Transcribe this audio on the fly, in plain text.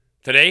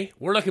Today,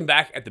 we're looking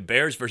back at the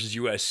Bears versus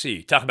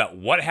USC, talk about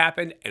what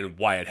happened and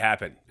why it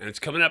happened. And it's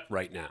coming up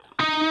right now.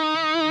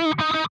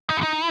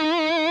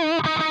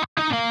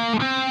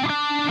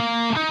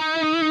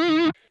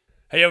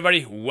 Hey,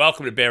 everybody.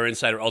 Welcome to Bear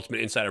Insider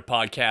Ultimate Insider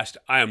Podcast.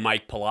 I am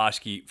Mike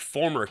Pulaski,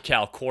 former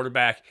Cal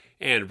quarterback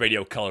and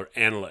radio color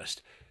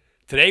analyst.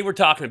 Today, we're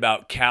talking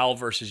about Cal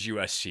versus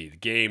USC, the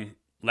game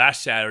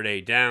last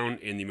Saturday down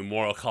in the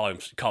Memorial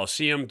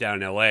Coliseum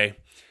down in LA.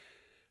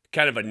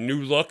 Kind of a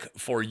new look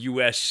for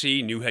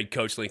USC, new head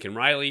coach Lincoln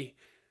Riley,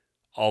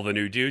 all the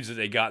new dudes that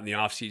they got in the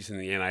offseason in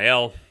the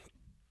NIL,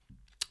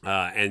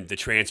 and the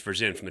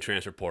transfers in from the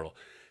transfer portal.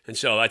 And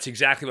so that's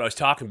exactly what I was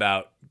talking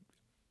about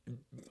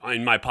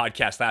in my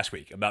podcast last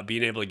week, about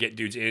being able to get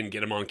dudes in, get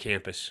them on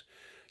campus,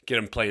 get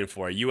them playing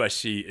for it.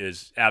 USC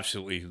is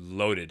absolutely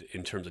loaded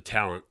in terms of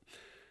talent,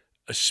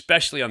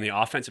 especially on the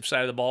offensive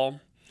side of the ball.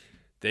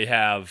 They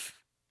have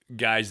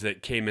guys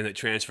that came in that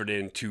transferred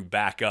in to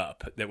back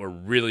up that were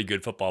really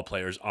good football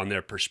players on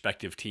their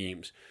respective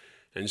teams.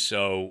 And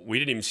so we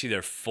didn't even see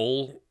their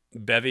full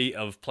bevy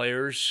of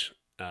players.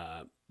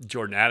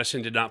 Jordan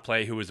Addison did not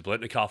play, who was the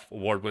Biletnikoff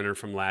Award winner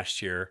from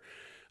last year.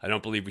 I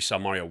don't believe we saw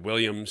Mario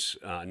Williams,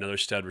 another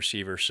stud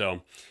receiver.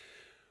 So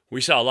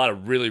we saw a lot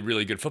of really,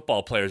 really good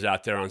football players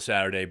out there on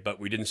Saturday, but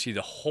we didn't see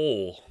the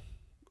whole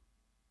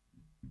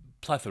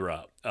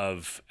plethora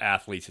of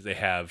athletes that they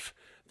have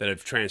that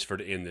have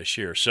transferred in this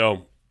year.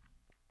 So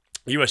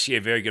USC, a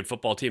very good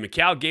football team, and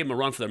Cal gave them a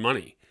run for their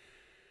money.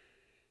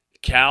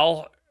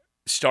 Cal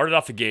started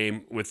off the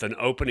game with an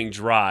opening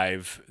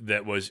drive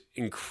that was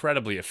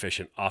incredibly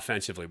efficient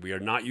offensively. We are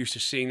not used to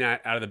seeing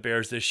that out of the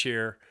Bears this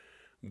year,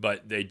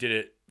 but they did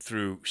it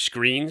through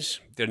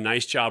screens. Did a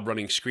nice job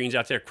running screens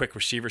out there, quick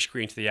receiver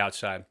screen to the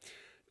outside.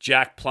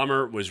 Jack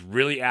Plummer was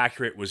really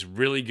accurate, was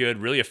really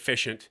good, really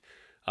efficient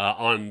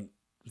on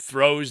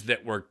throws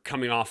that were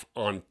coming off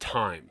on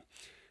time.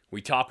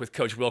 We talk with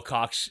Coach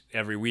Wilcox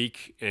every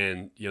week,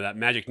 and that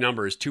magic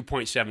number is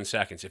 2.7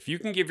 seconds. If you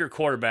can give your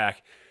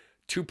quarterback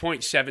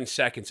 2.7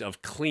 seconds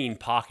of clean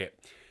pocket,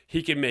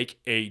 he can make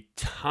a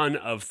ton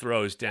of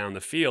throws down the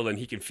field, and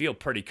he can feel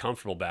pretty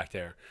comfortable back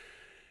there.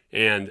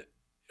 And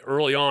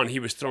early on, he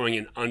was throwing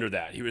in under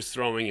that. He was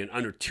throwing in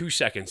under 2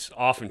 seconds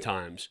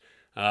oftentimes,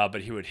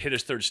 but he would hit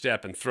his third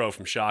step and throw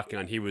from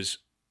shotgun. He was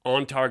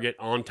on target,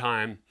 on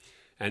time,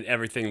 and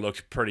everything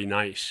looked pretty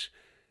nice.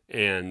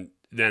 And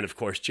then, of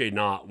course, Jay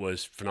Knott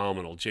was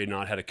phenomenal. Jay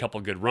Knott had a couple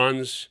good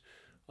runs,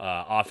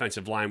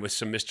 offensive line with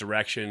some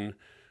misdirection,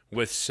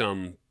 with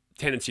some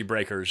tendency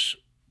breakers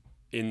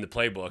in the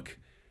playbook,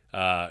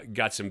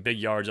 got some big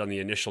yards on the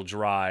initial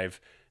drive,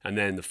 and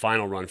then the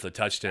final run for the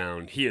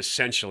touchdown, he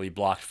essentially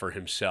blocked for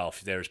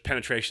himself. There was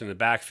penetration in the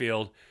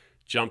backfield,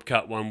 jump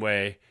cut one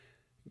way.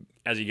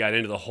 As he got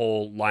into the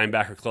hole,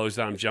 linebacker closed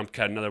on him, jump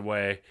cut another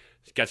way.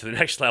 Got to the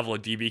next level, a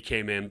DB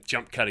came in,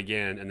 jump cut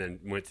again, and then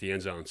went to the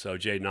end zone. So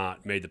Jay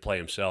Knott made the play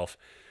himself.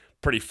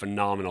 Pretty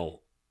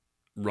phenomenal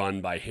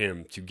run by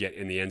him to get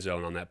in the end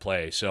zone on that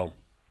play. So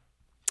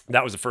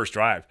that was the first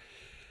drive.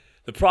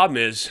 The problem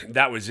is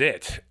that was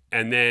it.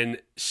 And then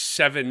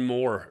 7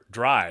 more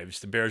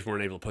drives, the Bears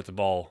weren't able to put the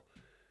ball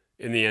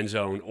in the end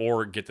zone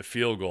or get the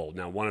field goal.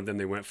 Now, one of them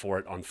they went for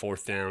it on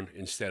 4th down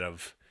instead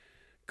of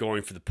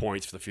going for the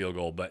points for the field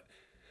goal. But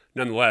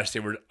nonetheless, they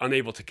were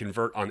unable to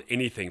convert on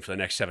anything for the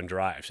next 7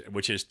 drives,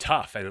 which is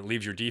tough, and it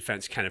leaves your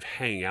defense kind of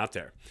hanging out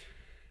there.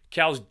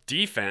 Cal's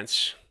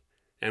defense,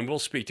 and we'll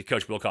speak to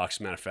Coach Wilcox, as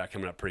a matter of fact,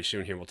 coming up pretty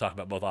soon here. We'll talk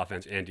about both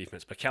offense and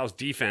defense. But Cal's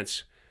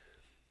defense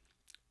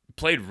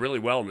played really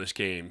well in this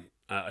game,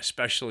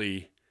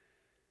 especially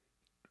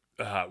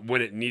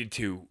when it needed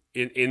to,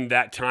 in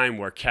that time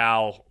where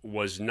Cal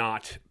was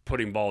not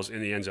putting balls in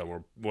the end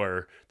zone,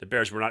 where the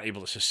Bears were not able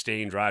to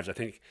sustain drives. I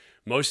think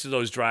most of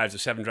those drives, the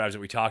 7 drives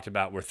that we talked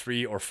about, were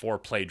 3 or 4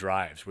 play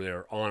drives where they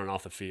were on and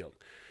off the field.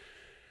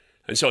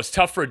 And so it's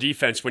tough for a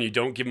defense when you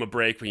don't give them a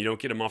break, when you don't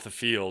get them off the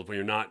field, when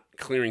you're not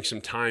clearing some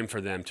time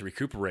for them to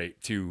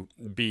recuperate to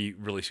be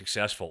really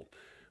successful.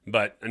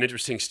 But an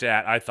interesting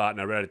stat I thought,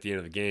 and I read at the end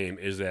of the game,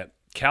 is that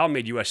Cal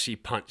made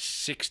USC punt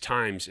 6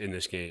 times in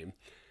this game.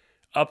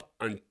 Up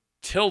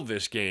until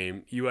this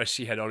game,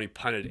 USC had only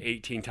punted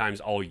 18 times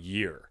all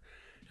year.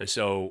 And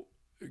so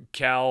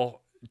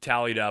Cal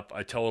tallied up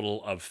a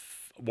total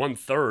of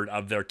 1/3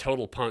 of their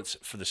total punts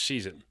for the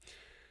season.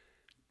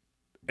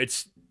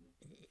 It's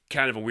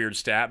kind of a weird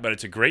stat, but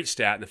it's a great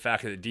stat. And the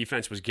fact that the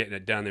defense was getting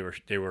it done,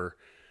 they were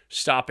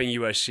stopping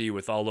USC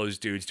with all those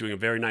dudes, doing a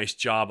very nice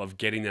job of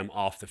getting them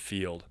off the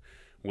field,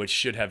 which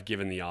should have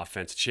given the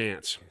offense a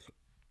chance.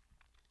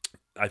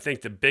 I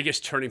think the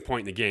biggest turning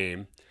point in the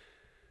game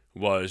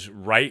was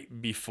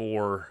right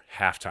before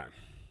halftime.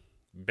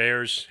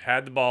 Bears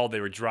had the ball. They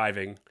were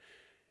driving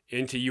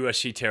into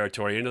USC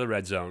territory, into the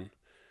red zone,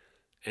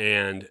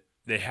 and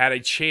they had a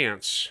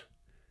chance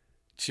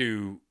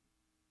to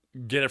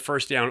get a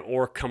first down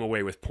or come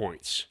away with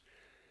points.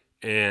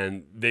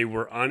 And they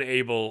were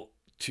unable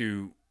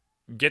to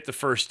get the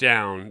first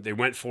down. They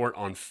went for it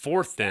on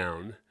 4th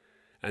down,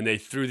 and they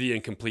threw the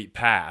incomplete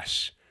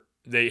pass.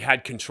 They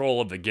had control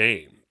of the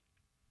game.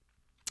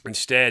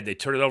 Instead, they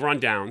turn it over on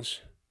downs.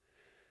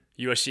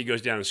 USC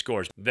goes down and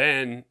scores.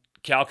 Then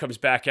Cal comes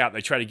back out.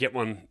 They try to get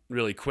one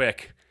really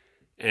quick.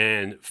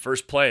 And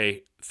first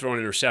play, throw an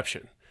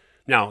interception.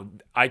 Now,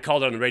 I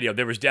called it on the radio.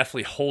 There was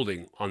definitely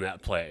holding on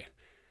that play.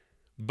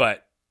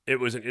 But it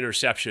was an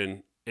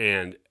interception,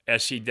 and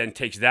SC then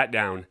takes that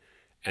down,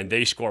 and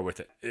they score with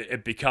it.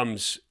 It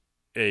becomes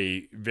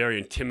a very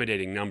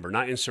intimidating number.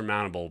 Not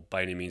insurmountable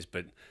by any means,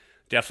 but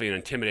definitely an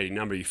intimidating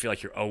number. You feel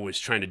like you're always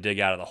trying to dig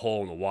out of the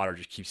hole, and the water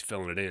just keeps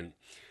filling it in.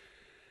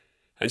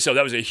 And so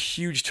that was a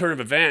huge turn of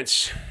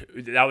events.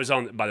 That was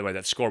on, by the way,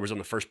 that score was on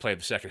the first play of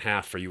the second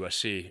half for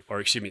USC, or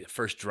excuse me, the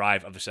first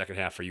drive of the second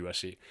half for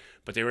USC.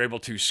 But they were able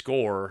to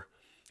score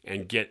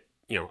and get,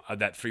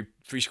 that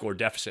three score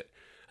deficit.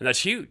 And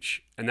that's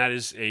huge. And that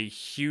is a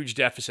huge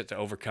deficit to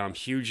overcome,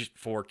 huge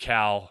for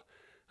Cal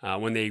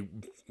when they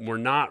were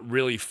not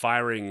really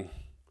firing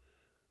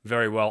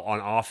very well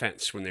on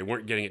offense, when they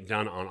weren't getting it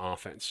done on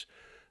offense.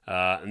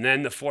 And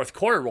then the fourth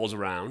quarter rolls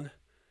around,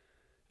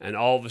 and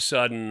all of a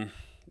sudden,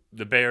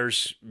 the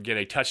Bears get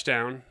a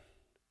touchdown.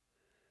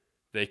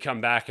 They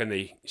come back and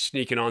they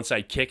sneak an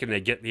onside kick, and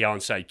they get the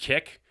onside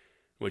kick,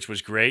 which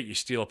was great. You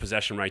steal a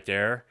possession right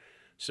there.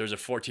 So there's a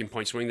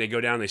 14-point swing. They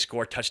go down, they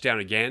score a touchdown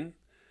again,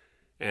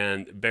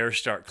 and Bears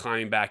start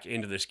climbing back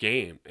into this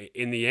game.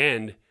 In the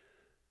end,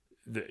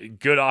 the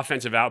good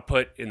offensive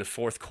output in the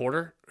fourth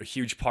quarter, a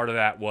huge part of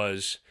that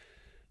was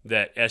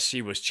that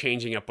SC was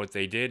changing up what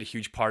they did. A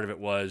huge part of it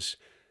was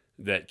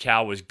that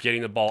Cal was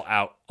getting the ball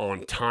out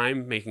on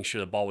time, making sure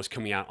the ball was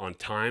coming out on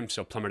time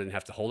so Plummer didn't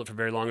have to hold it for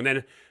very long. And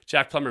then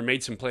Jack Plummer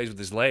made some plays with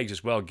his legs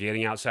as well,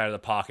 getting outside of the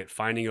pocket,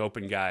 finding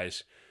open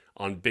guys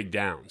on big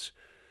downs.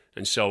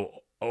 And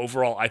so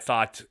overall, I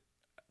thought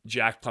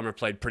Jack Plummer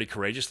played pretty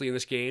courageously in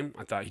this game.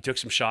 I thought he took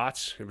some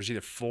shots. It was either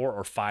 4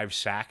 or 5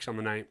 sacks on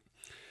the night.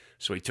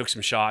 So he took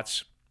some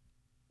shots,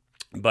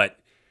 but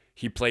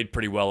he played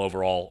pretty well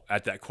overall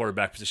at that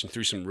quarterback position,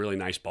 threw some really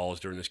nice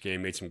balls during this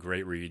game, made some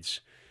great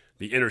reads.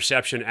 The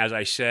interception, as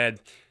I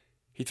said,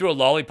 he threw a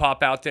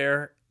lollipop out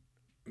there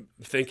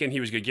thinking he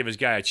was going to give his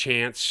guy a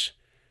chance.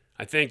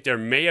 I think there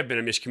may have been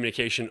a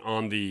miscommunication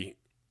on the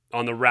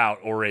route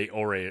or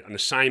an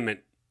assignment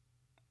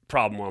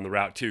problem on the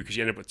route too, because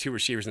you ended up with 2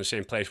 receivers in the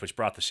same place, which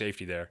brought the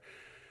safety there.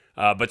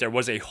 But there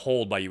was a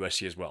hold by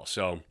USC as well.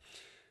 So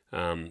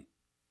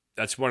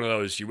that's one of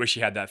those, you wish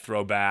you had that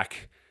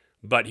throwback,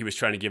 but he was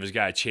trying to give his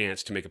guy a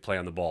chance to make a play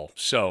on the ball.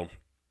 So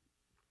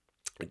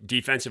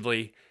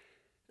defensively,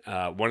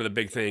 one of the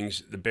big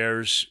things, the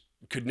Bears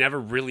could never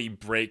really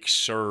break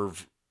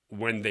serve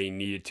when they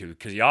needed to,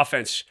 because the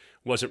offense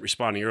wasn't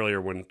responding earlier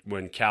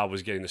when Cal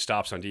was getting the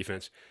stops on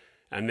defense.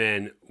 And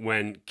then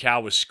when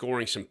Cal was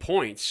scoring some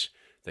points,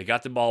 they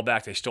got the ball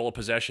back, they stole a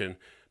possession,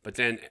 but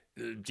then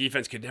the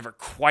defense could never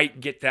quite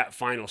get that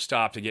final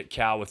stop to get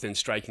Cal within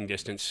striking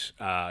distance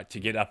to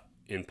get up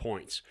in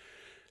points.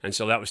 And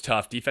so that was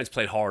tough. Defense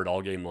played hard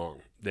all game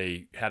long.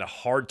 They had a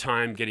hard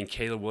time getting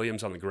Caleb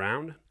Williams on the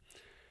ground.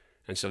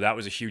 And so that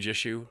was a huge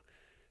issue.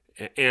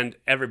 And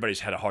everybody's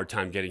had a hard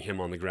time getting him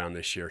on the ground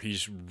this year.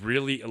 He's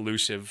really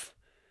elusive.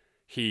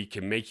 He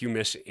can make you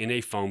miss in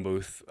a phone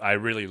booth. I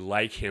really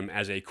like him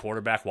as a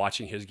quarterback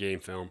watching his game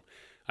film.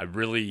 I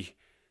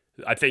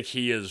think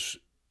he is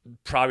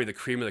probably the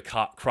cream of the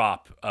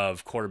crop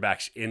of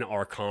quarterbacks in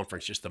our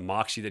conference, just the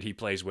moxie that he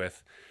plays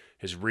with,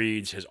 his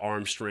reads, his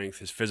arm strength,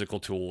 his physical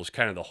tools,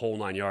 kind of the whole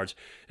 9 yards.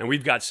 And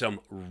we've got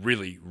some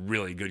really,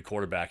 really good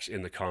quarterbacks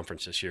in the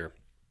conference this year.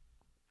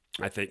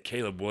 I think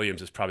Caleb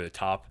Williams is probably the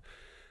top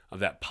of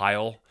that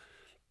pile,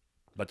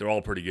 but they're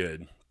all pretty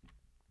good.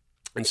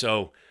 And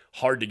so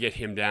hard to get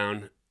him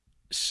down.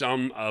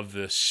 Some of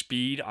the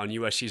speed on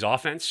USC's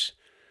offense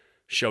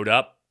showed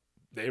up.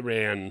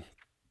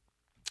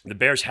 The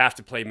Bears have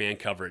to play man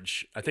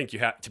coverage. I think you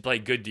have to play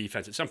good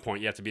defense. At some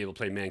point, you have to be able to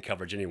play man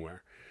coverage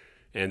anywhere.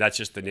 And that's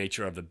just the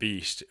nature of the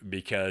beast,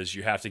 because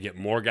you have to get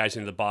more guys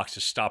into the box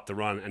to stop the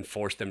run and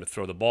force them to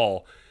throw the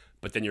ball.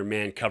 But then your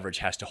man coverage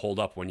has to hold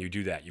up when you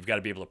do that. You've got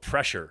to be able to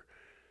pressure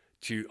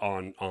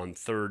on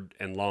third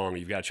and long.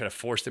 You've got to try to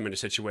force them into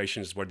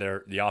situations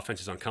where the offense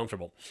is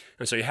uncomfortable.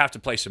 And so you have to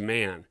play some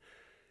man.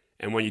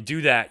 And when you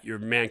do that, your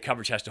man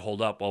coverage has to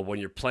hold up. Well, when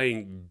you're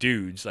playing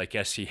dudes like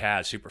SC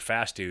has, super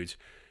fast dudes,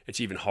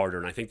 it's even harder.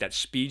 And I think that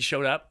speed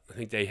showed up. I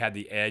think they had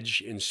the edge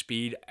in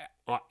speed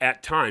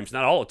at times,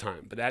 not all the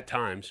time, but at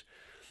times.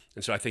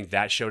 And so I think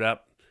that showed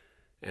up,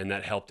 and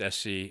that helped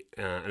SC.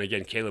 And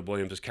again, Caleb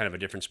Williams is kind of a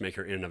difference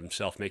maker in and of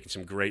himself, making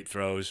some great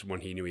throws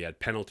when he knew he had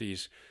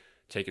penalties,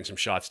 taking some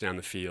shots down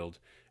the field.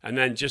 And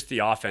then just the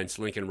offense,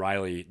 Lincoln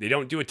Riley, they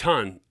don't do a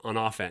ton on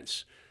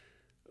offense,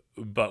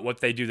 but what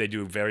they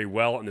do very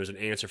well, and there's an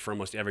answer for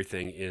almost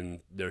everything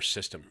in their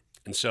system.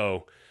 And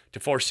so to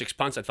force 6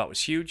 punts, I thought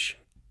was huge.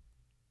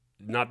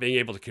 Not being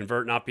able to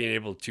convert, not being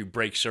able to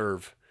break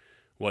serve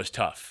was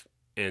tough.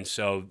 And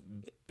so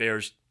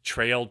Bears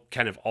trailed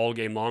kind of all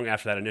game long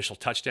after that initial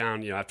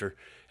touchdown.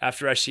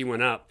 After SC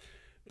went up,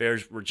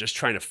 Bears were just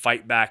trying to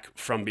fight back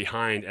from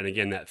behind. And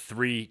again, that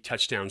 3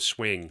 touchdown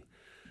swing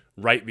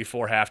right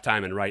before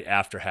halftime and right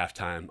after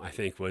halftime, I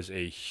think was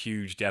a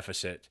huge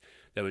deficit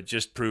that would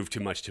just prove too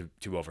much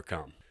to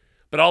overcome.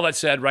 But all that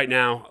said, right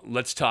now,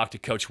 let's talk to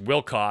Coach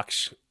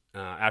Wilcox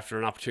after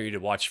an opportunity to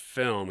watch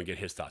film and get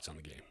his thoughts on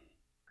the game.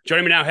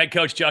 Joining me now, head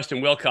coach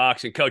Justin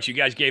Wilcox. And coach, you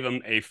guys gave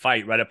him a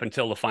fight right up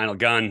until the final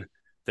gun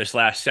this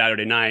last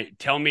Saturday night.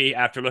 Tell me,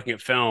 after looking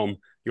at film,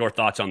 your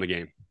thoughts on the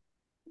game.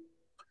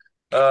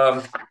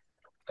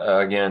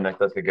 Again, I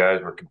thought the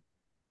guys were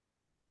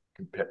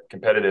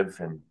competitive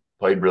and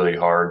played really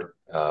hard.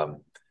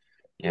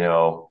 You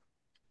know,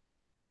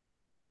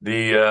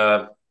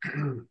 the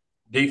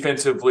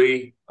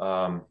defensively,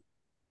 we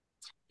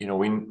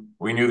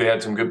knew they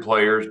had some good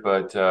players,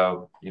 but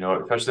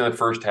especially in the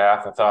first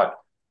half, I thought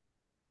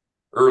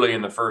early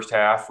in the first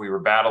half we were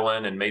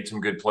battling and made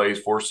some good plays,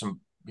 forced some,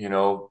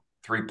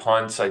 3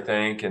 punts, I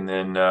think, and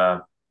then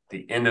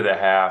the end of the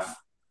half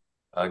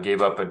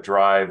gave up a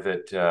drive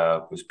that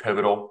was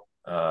pivotal.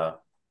 The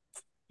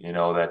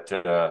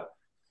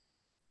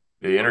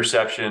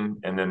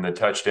interception and then the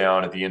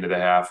touchdown at the end of the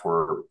half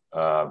were,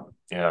 that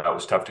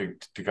was tough to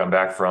come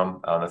back from.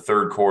 The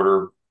third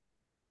quarter,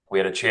 we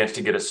had a chance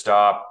to get a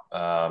stop.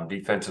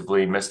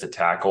 Defensively, missed a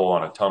tackle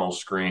on a tunnel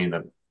screen,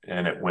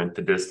 and it went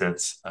the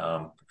distance.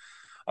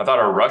 I thought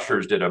our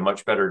rushers did a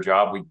much better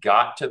job. We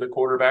got to the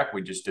quarterback.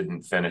 We just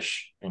didn't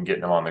finish in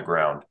getting him on the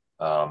ground.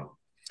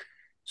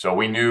 So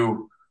we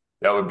knew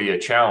that would be a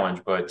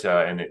challenge, but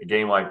in a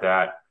game like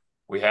that,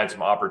 we had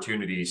some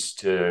opportunities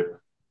to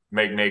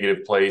make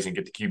negative plays and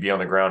get the QB on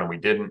the ground, and we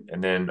didn't.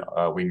 And then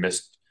we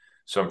missed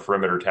some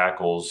perimeter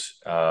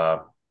tackles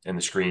in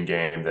the screen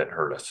game that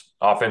hurt us.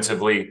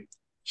 Offensively,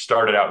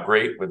 started out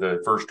great with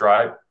the first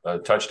drive,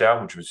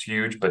 touchdown, which was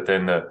huge. But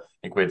then I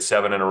think we had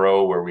 7 in a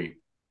row where we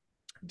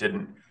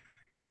didn't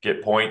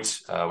get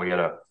points. We had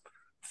a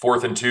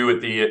 4th and 2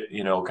 at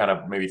the, kind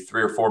of maybe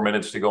 3 or 4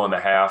 minutes to go in the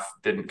half,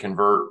 didn't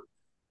convert.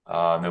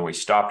 And then we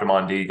stopped them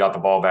on D, got the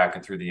ball back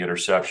and threw the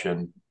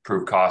interception,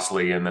 proved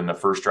costly. And then the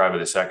first drive of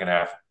the second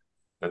half,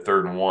 the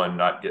 3rd and 1,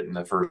 not getting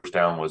the first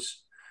down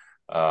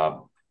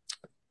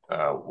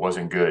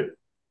wasn't good.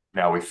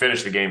 Now we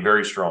finished the game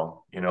very strong,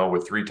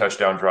 with 3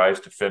 touchdown drives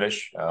to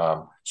finish.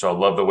 So I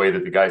love the way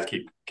that the guys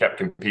kept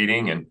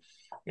competing, and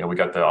we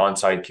got the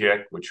onside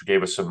kick, which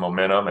gave us some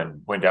momentum,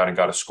 and went down and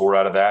got a score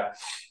out of that.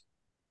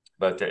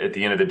 But at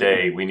the end of the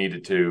day, we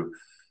needed to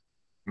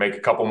make a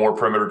couple more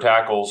perimeter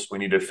tackles. We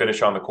need to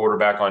finish on the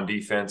quarterback on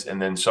defense,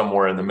 and then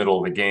somewhere in the middle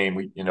of the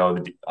game,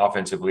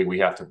 offensively, we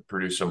have to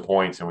produce some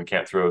points, and we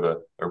can't turn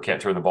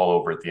the ball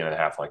over at the end of the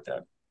half like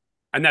that.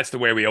 And that's the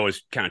way we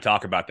always kind of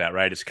talk about that,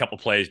 right? It's a couple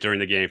plays during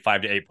the game,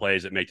 5 to 8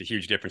 plays that make a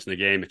huge difference in the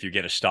game. If you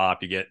get a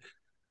stop, you get,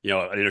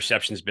 an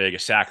interception's big, a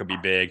sack will be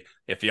big.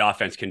 If the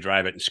offense can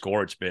drive it and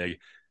score, it's big.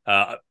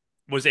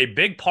 Was a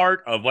big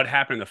part of what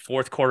happened in the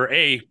fourth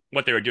quarter,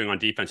 what they were doing on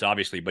defense,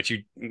 obviously, but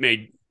you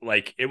made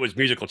it was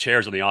musical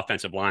chairs on the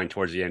offensive line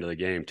towards the end of the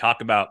game.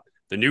 Talk about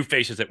the new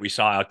faces that we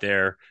saw out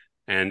there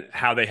and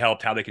how they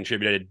helped, how they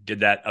contributed. Did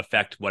that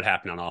affect what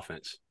happened on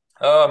offense?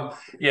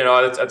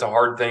 That's a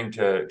hard thing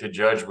to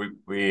judge.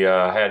 We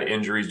had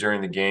injuries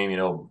during the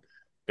game.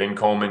 Ben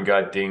Coleman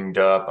got dinged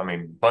up. I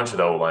mean, a bunch of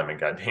the O-linemen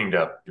got dinged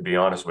up, to be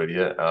honest with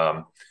you.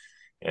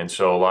 And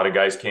so a lot of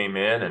guys came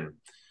in, and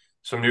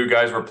some new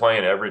guys were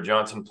playing. Everett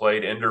Johnson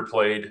played. Ender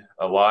played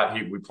a lot.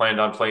 We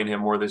planned on playing him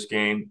more this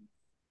game.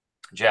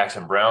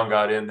 Jackson Brown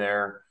got in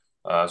there.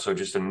 So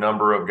just a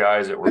number of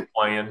guys that were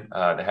playing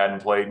that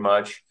hadn't played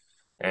much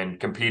and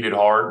competed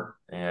hard.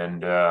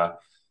 And, I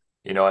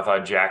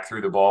thought Jack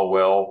threw the ball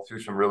well, threw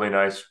some really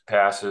nice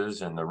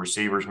passes, and the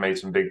receivers made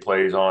some big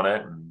plays on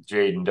it. And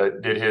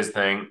Jaden did his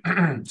thing.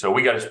 So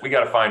we got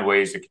to find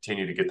ways to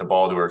continue to get the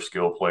ball to our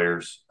skill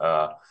players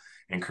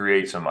and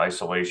create some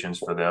isolations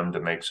for them to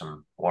make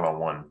some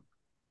one-on-one.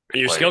 And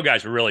your skill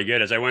guys were really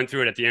good. As I went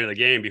through it at the end of the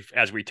game,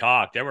 as we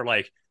talked, there were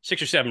like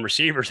 6 or 7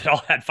 receivers that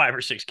all had 5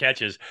 or 6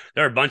 catches.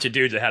 There were a bunch of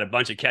dudes that had a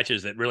bunch of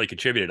catches that really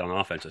contributed on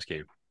offense this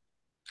game.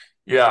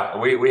 Yeah,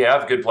 we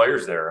have good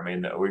players there. I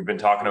mean, we've been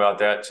talking about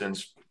that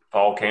since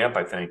fall camp.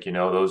 I think that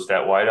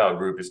wideout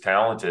group is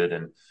talented,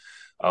 and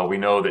we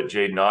know that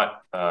Jade Knott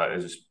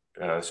is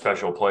a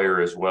special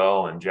player as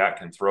well, and Jack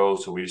can throw.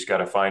 So we just got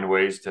to find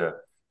ways to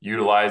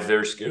utilize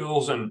their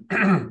skills and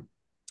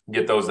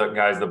get those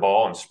guys the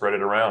ball and spread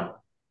it around.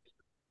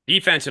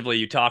 Defensively,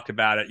 you talked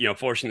about it,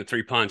 forcing the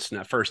 3 punts in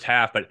that first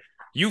half, but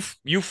you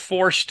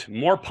forced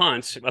more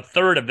punts, a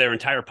third of their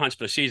entire punts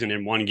for the season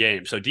in one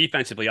game. So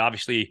defensively,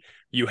 obviously,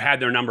 you had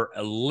their number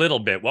a little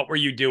bit. What were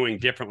you doing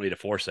differently to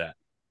force that?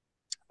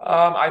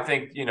 I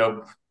think,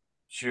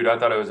 I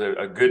thought it was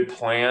a good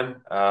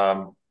plan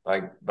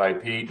by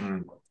Pete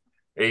and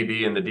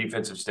AB and the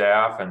defensive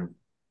staff, and,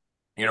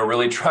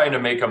 really trying to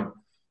make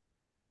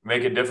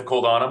it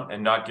difficult on them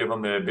and not give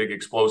them the big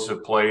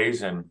explosive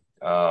plays. And,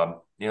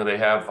 they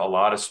have a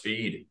lot of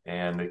speed,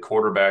 and the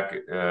quarterback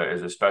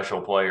is a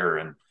special player.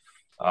 And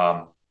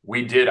I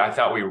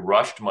thought we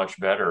rushed much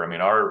better. I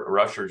mean, our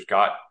rushers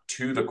got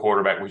to the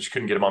quarterback. We just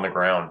couldn't get him on the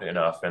ground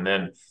enough. And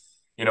then,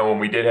 when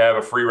we did have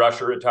a free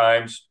rusher at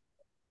times,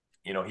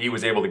 he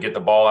was able to get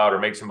the ball out or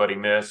make somebody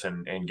miss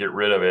and get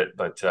rid of it.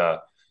 But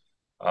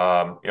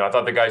I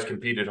thought the guys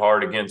competed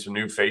hard against some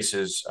new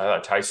faces. I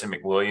thought Tyson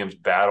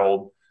McWilliams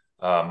battled.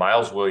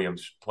 Miles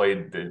Williams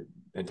played the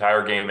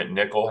entire game at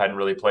nickel, hadn't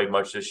really played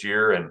much this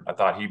year, and I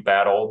thought he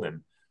battled.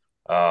 And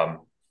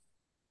um,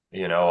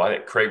 I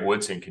think Craig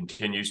Woodson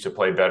continues to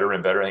play better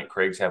and better. I think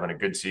Craig's having a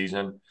good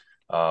season.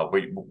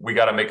 We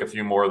got to make a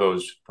few more of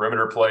those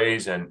perimeter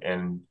plays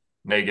and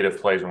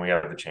negative plays when we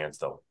have the chance,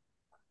 though.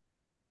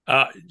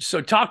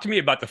 So talk to me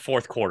about the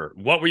fourth quarter.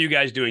 What were you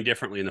guys doing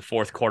differently in the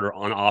fourth quarter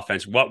on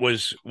offense? What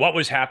was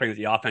happening that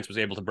the offense was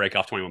able to break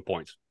off 21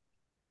 points?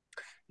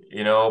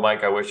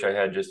 Mike, I wish I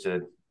had just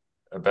a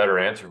better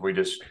answer. We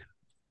just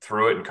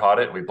threw it and caught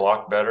it. We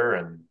blocked better,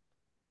 and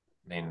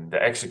I mean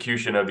the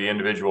execution of the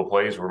individual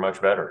plays were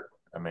much better.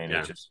 I mean, Yeah.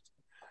 it's just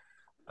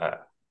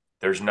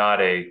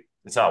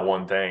it's not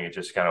one thing. It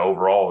just kind of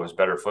overall it was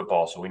better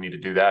football. So we need to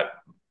do that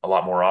a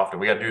lot more often.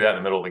 We got to do that in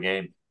the middle of the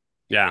game.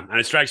 Yeah, and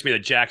it strikes me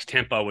that Jack's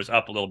tempo was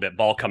up a little bit,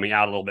 ball coming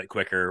out a little bit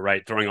quicker,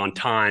 right? Throwing on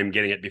time,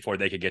 getting it before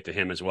they could get to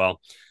him as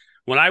well.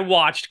 When I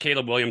watched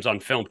Caleb Williams on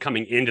film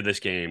coming into this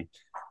game,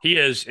 he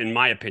is, in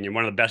my opinion,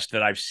 one of the best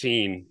that I've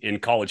seen in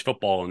college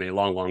football in a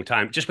long, long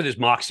time. Just with his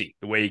moxie,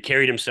 the way he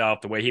carried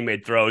himself, the way he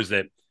made throws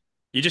that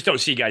you just don't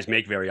see guys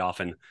make very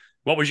often.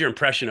 What was your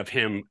impression of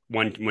him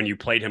when you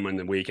played him in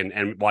the week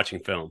and watching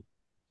film?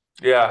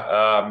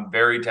 Yeah,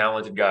 very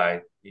talented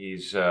guy.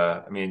 He's,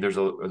 I mean, there's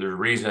a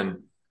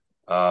reason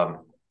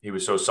he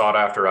was so sought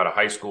after out of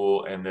high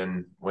school, and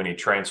then when he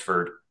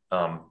transferred,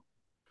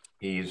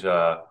 he's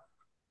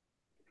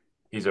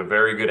he's a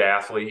very good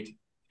athlete,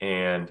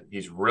 and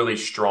he's really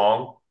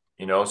strong.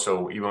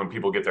 So even when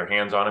people get their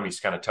hands on him, he's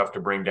kind of tough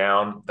to bring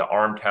down. The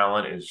arm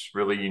talent is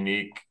really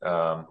unique,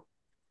 and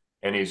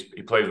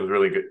he plays with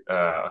really good,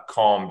 a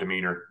calm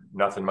demeanor.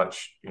 Nothing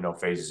much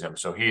phases him.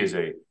 So he is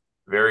a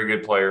very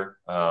good player.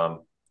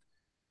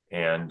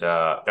 And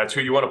that's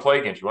who you want to play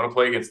against. You want to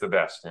play against the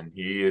best, and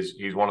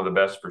he's one of the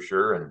best for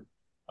sure.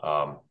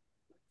 And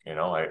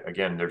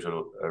again, there's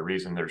a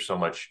reason there's so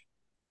much,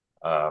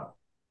 I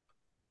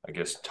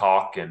guess,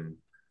 talk and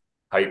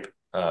hype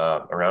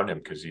around him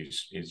because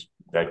he's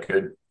that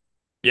good.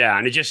 Yeah,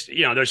 and it just,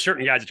 there's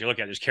certain guys that you look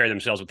at just carry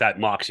themselves with that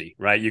moxie,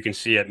 right? You can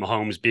see it.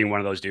 Mahomes being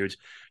one of those dudes.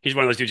 He's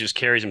one of those dudes who just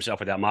carries himself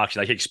with that moxie.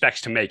 Like he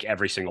expects to make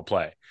every single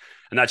play.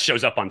 And that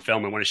shows up on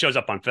film. And when it shows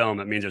up on film,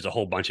 it means there's a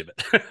whole bunch of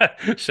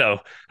it. So,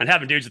 and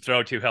having dudes to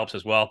throw to helps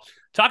as well.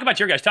 Talk about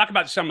your guys. Talk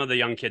about some of the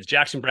young kids.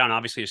 Jackson Brown,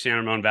 obviously a San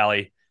Ramon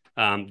Valley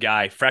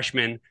guy,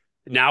 freshman.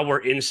 Now we're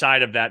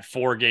inside of that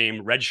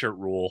 4-game redshirt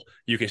rule.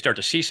 You can start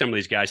to see some of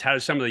these guys. How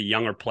does some of the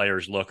younger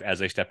players look as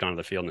they stepped onto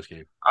the field in this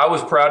game? I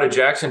was proud of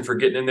Jackson for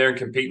getting in there and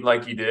competing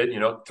like he did,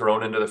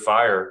 thrown into the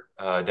fire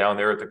down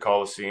there at the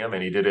Coliseum.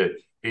 And he did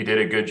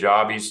a good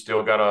job. He's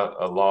still got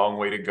a long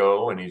way to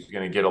go, and he's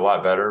going to get a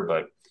lot better.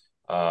 But,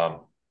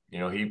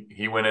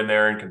 he went in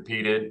there and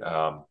competed.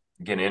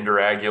 Again, Ender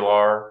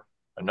Aguilar,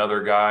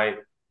 another guy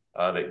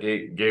that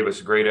gave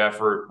us great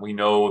effort. We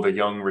know the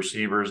young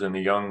receivers and the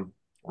young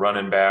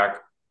running back,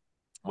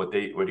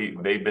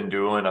 they've been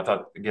doing. I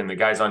thought, again, the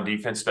guys on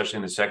defense, especially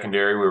in the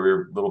secondary where we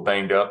were a little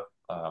banged up,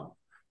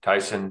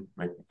 Tyson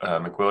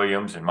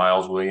McWilliams and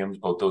Miles Williams,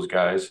 both those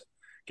guys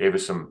gave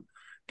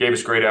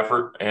us great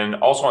effort. And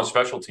also on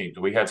special teams,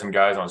 we had some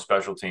guys on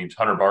special teams.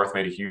 Hunter Barth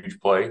made a huge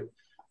play.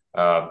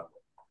 A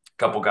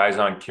couple guys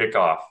on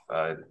kickoff.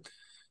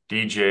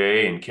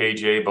 DJ and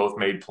KJ both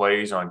made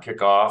plays on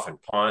kickoff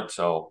and punt.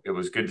 So it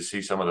was good to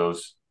see some of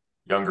those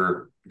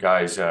younger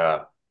guys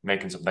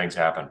making some things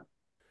happen.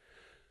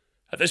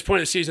 At this point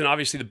in the season,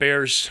 obviously the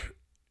Bears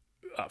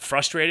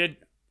frustrated,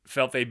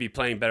 felt they'd be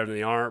playing better than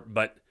they are,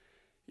 but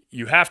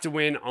you have to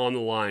win on the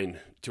line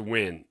to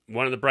win.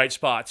 One of the bright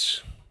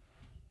spots,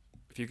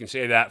 if you can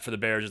say that, for the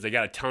Bears is they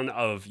got a ton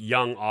of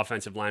young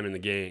offensive linemen in the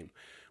game.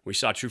 We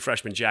saw true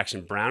freshman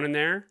Jackson Brown in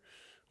there.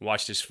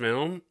 Watched his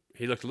film.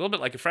 He looked a little bit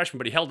like a freshman,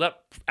 but he held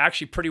up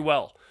actually pretty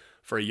well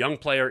for a young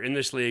player in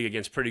this league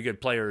against pretty good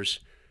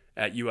players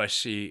at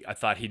USC. I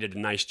thought he did a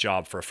nice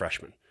job for a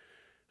freshman.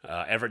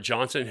 Everett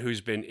Johnson,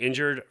 who's been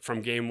injured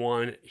from game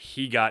one,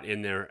 he got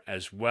in there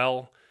as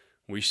well.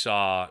 We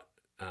saw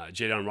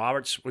Jadon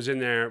Roberts was in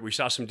there. We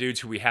saw some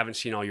dudes who we haven't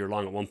seen all year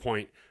long. At one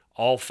point,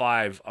 all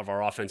 5 of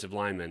our offensive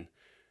linemen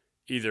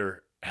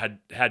either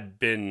had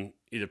been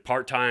either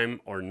part-time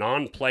or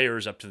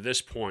non-players up to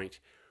this point,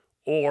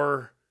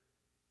 or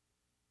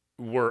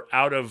were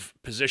out of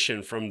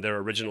position from their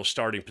original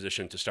starting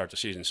position to start the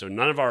season. So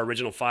none of our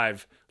original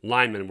 5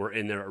 linemen were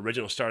in their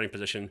original starting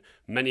position.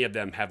 Many of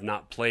them have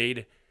not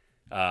played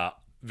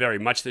very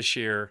much this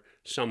year.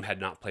 Some had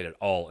not played at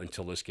all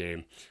until this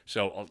game.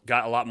 So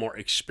got a lot more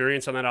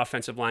experience on that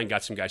offensive line,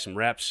 got some guys some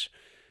reps,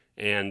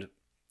 and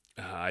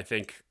I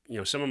think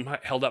some of them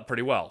held up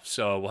pretty well.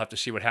 So we'll have to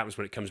see what happens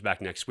when it comes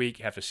back next week.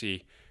 Have to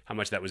see how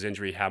much that was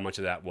injury, how much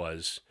of that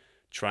was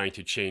trying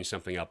to change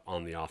something up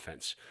on the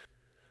offense.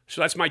 So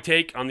that's my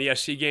take on the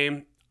SC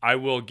game. I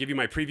will give you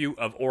my preview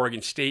of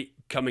Oregon State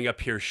coming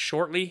up here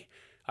shortly.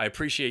 I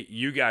appreciate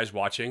you guys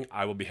watching.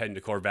 I will be heading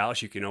to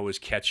Corvallis. You can always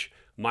catch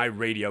my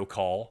radio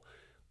call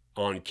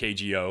on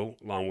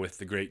KGO, along with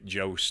the great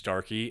Joe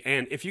Starkey.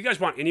 And if you guys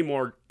want any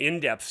more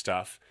in-depth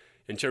stuff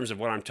in terms of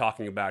what I'm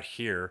talking about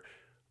here,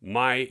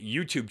 my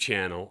YouTube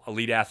channel,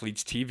 Elite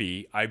Athletes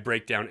TV, I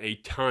break down a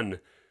ton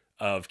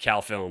of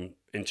Cal film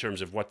in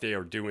terms of what they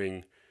are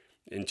doing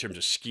in terms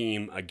of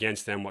scheme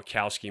against them, what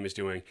Cal scheme is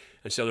doing.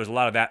 And so there's a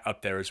lot of that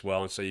up there as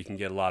well. And so you can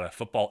get a lot of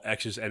football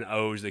X's and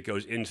O's that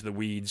goes into the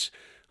weeds.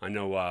 I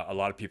know a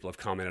lot of people have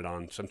commented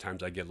on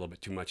sometimes I get a little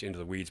bit too much into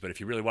the weeds, but if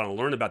you really want to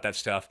learn about that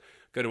stuff,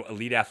 go to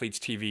Elite Athletes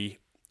TV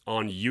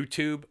on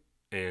YouTube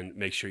and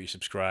make sure you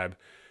subscribe.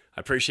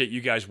 I appreciate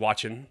you guys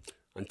watching.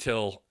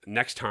 Until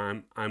next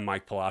time, I'm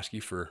Mike Pulaski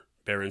for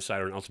Bear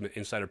Insider and Ultimate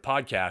Insider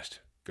Podcast.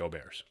 Go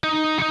Bears.